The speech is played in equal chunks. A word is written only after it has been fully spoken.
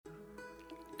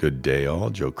Good day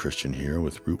all, Joe Christian here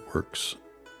with RootWorks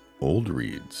Old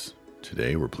Reads.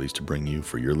 Today we're pleased to bring you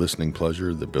for your listening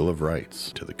pleasure the Bill of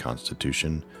Rights to the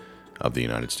Constitution of the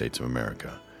United States of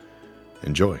America.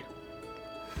 Enjoy.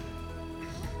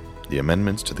 The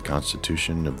amendments to the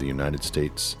Constitution of the United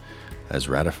States as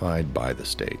ratified by the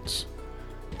states.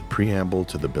 The preamble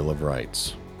to the Bill of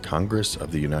Rights. Congress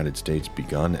of the United States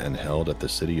begun and held at the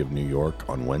city of New York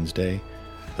on Wednesday,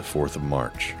 the 4th of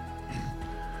March.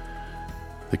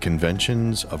 The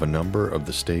conventions of a number of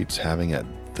the states having at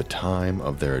the time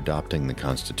of their adopting the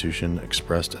Constitution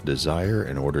expressed a desire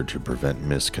in order to prevent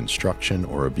misconstruction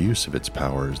or abuse of its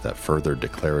powers that further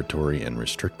declaratory and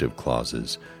restrictive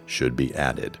clauses should be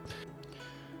added,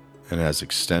 and as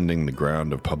extending the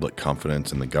ground of public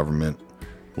confidence in the government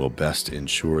will best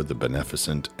ensure the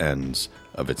beneficent ends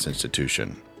of its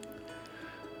institution.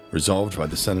 Resolved by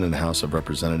the Senate and House of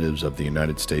Representatives of the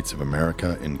United States of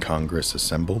America in Congress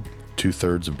assembled,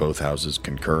 2/3 of both houses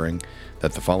concurring,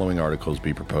 that the following articles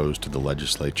be proposed to the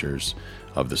legislatures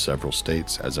of the several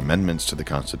states as amendments to the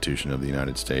Constitution of the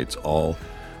United States, all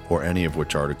or any of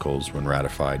which articles, when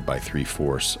ratified by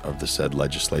 3/4 of the said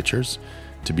legislatures,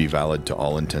 to be valid to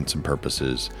all intents and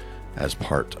purposes as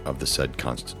part of the said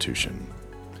Constitution.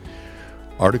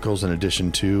 Articles in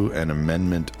addition to an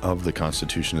amendment of the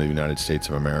Constitution of the United States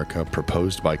of America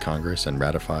proposed by Congress and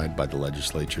ratified by the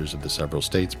legislatures of the several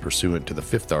states pursuant to the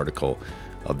 5th article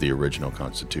of the original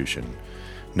Constitution.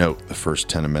 Note, the first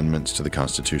 10 amendments to the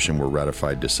Constitution were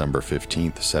ratified December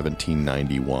 15th,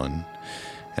 1791,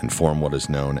 and form what is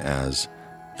known as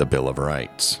the Bill of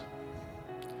Rights.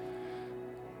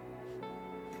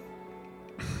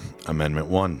 Amendment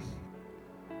 1.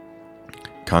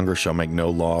 Congress shall make no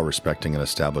law respecting an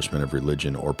establishment of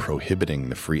religion or prohibiting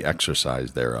the free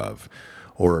exercise thereof,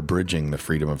 or abridging the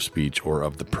freedom of speech or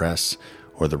of the press,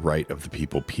 or the right of the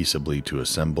people peaceably to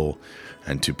assemble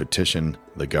and to petition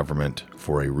the government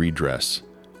for a redress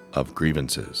of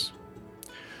grievances.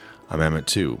 Amendment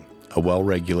 2. A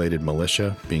well-regulated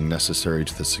militia being necessary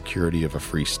to the security of a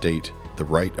free state, the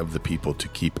right of the people to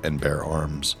keep and bear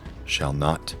arms shall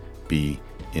not be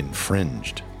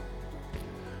infringed.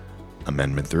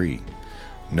 Amendment 3.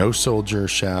 No soldier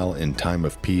shall in time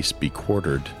of peace be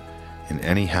quartered in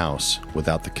any house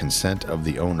without the consent of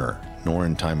the owner, nor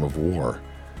in time of war,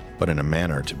 but in a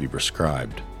manner to be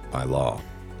prescribed by law.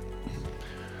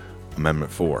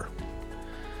 Amendment 4.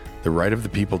 The right of the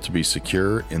people to be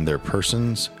secure in their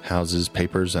persons, houses,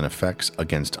 papers, and effects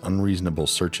against unreasonable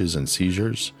searches and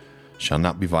seizures shall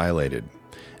not be violated,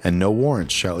 and no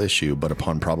warrants shall issue but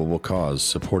upon probable cause,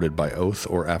 supported by oath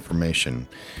or affirmation,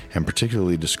 and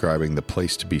particularly describing the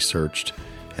place to be searched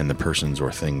and the persons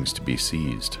or things to be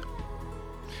seized.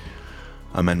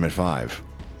 Amendment 5.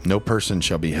 No person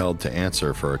shall be held to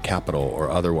answer for a capital or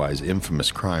otherwise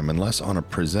infamous crime unless on a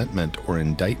presentment or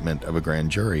indictment of a grand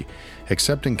jury,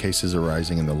 except in cases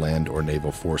arising in the land or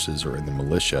naval forces or in the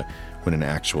militia when in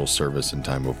actual service in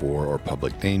time of war or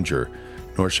public danger,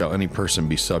 nor shall any person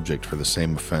be subject for the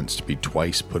same offense to be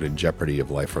twice put in jeopardy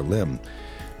of life or limb,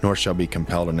 nor shall be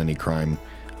compelled in any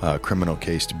criminal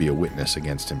case to be a witness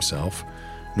against himself,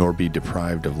 nor be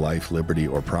deprived of life, liberty,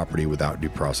 or property without due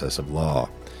process of law,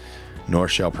 nor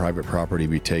shall private property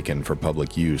be taken for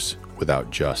public use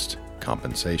without just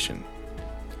compensation.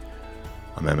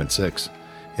 Amendment 6.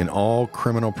 In all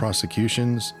criminal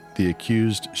prosecutions, the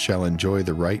accused shall enjoy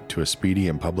the right to a speedy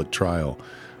and public trial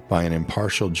by an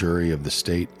impartial jury of the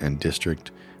state and district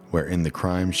wherein the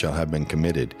crime shall have been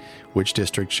committed, which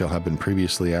district shall have been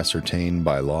previously ascertained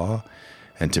by law,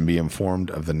 and to be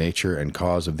informed of the nature and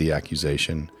cause of the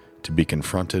accusation, to be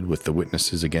confronted with the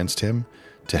witnesses against him,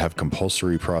 to have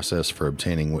compulsory process for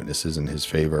obtaining witnesses in his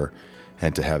favor,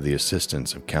 and to have the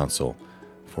assistance of counsel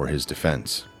for his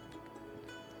defense.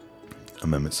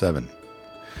 Amendment 7.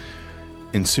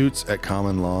 In suits at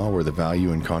common law where the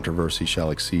value in controversy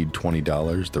shall exceed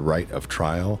 $20, the right of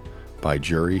trial by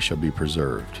jury shall be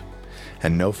preserved,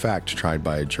 and no fact tried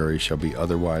by a jury shall be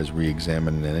otherwise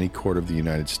re-examined in any court of the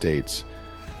United States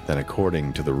than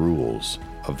according to the rules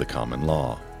of the common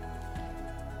law.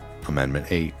 Amendment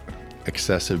 8.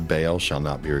 Excessive bail shall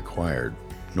not be required,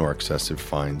 nor excessive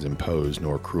fines imposed,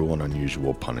 nor cruel and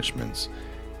unusual punishments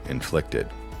inflicted.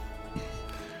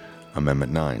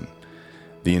 Amendment 9.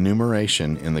 The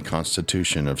enumeration in the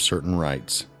Constitution of certain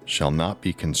rights shall not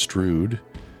be construed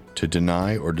to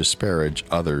deny or disparage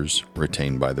others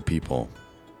retained by the people.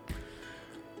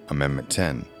 Amendment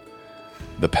 10.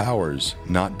 The powers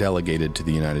not delegated to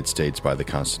the United States by the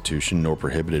Constitution nor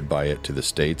prohibited by it to the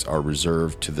states are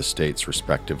reserved to the states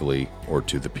respectively or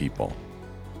to the people.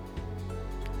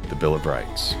 The Bill of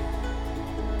Rights.